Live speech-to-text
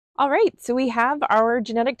All right, so we have our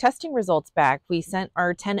genetic testing results back. We sent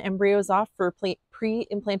our 10 embryos off for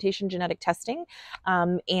pre-implantation genetic testing,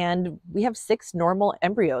 and we have 6 normal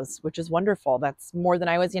embryos, which is wonderful. That's more than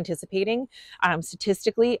I was anticipating.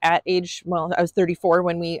 Statistically, at age, well, I was 34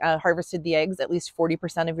 when we harvested the eggs. At least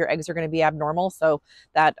 40% of your eggs are going to be abnormal, so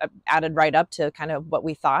that added right up to kind of what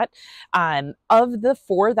we thought. Of the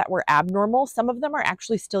 4 that were abnormal, some of them are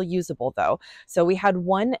actually still usable, though. So we had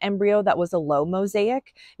one embryo that was a low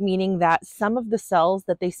mosaic, meaning that some of the cells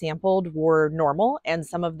that they sampled were normal and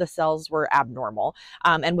some of the cells were abnormal.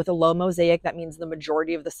 And with a low mosaic, that means the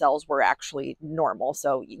majority of the cells were actually normal,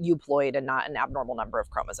 so euploid and not an abnormal number of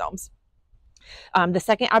chromosomes. The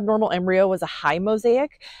second abnormal embryo was a high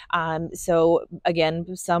mosaic. So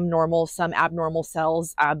again, some normal, some abnormal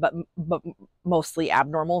cells, but mostly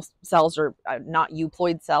abnormal cells, or not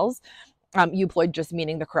euploid cells. Euploid just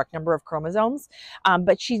meaning the correct number of chromosomes.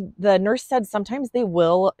 But the nurse said sometimes they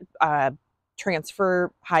will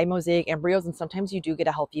transfer high mosaic embryos, and sometimes you do get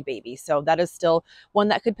a healthy baby. So that is still one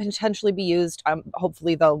that could potentially be used.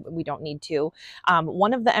 Hopefully, though, we don't need to.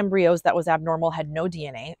 One of the embryos that was abnormal had no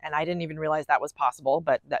DNA, and I didn't even realize that was possible,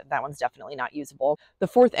 but that one's definitely not usable. The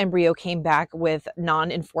 4th embryo came back with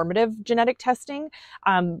non-informative genetic testing.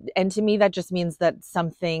 And to me, that just means that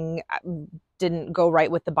something didn't go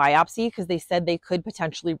right with the biopsy, because they said they could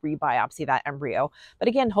potentially rebiopsy that embryo. But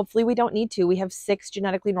again, hopefully we don't need to. We have 6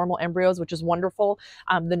 genetically normal embryos, which is wonderful.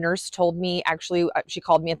 The nurse told me, actually, she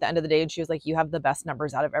called me at the end of the day and she was like, "You have the best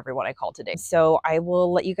numbers out of everyone I called today." So I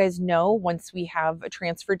will let you guys know once we have a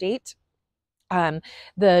transfer date.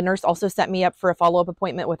 The nurse also set me up for a follow-up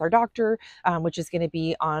appointment with our doctor, which is going to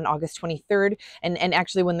be on August 23rd. And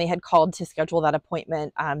actually, when they had called to schedule that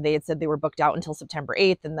appointment, they had said they were booked out until September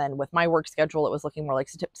 8th. And then with my work schedule, it was looking more like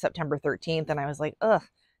September 13th. And I was like, ugh,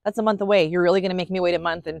 that's a month away. You're really going to make me wait a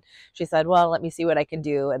month? And she said, well, let me see what I can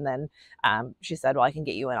do. And then she said, well, I can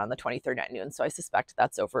get you in on the 23rd at noon. So I suspect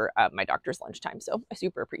that's over my doctor's lunchtime. So I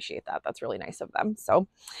super appreciate that. That's really nice of them. So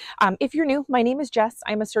if you're new, my name is Jess.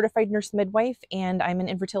 I'm a certified nurse midwife, and I'm an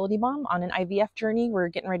infertility mom on an IVF journey. We're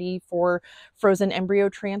getting ready for frozen embryo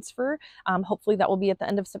transfer. Hopefully that will be at the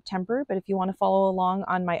end of September. But if you want to follow along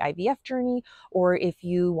on my IVF journey, or if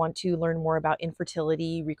you want to learn more about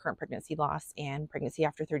infertility, recurrent pregnancy loss, and pregnancy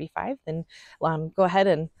after 35, then go ahead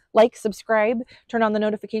and like, subscribe, turn on the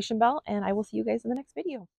notification bell, and I will see you guys in the next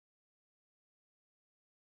video.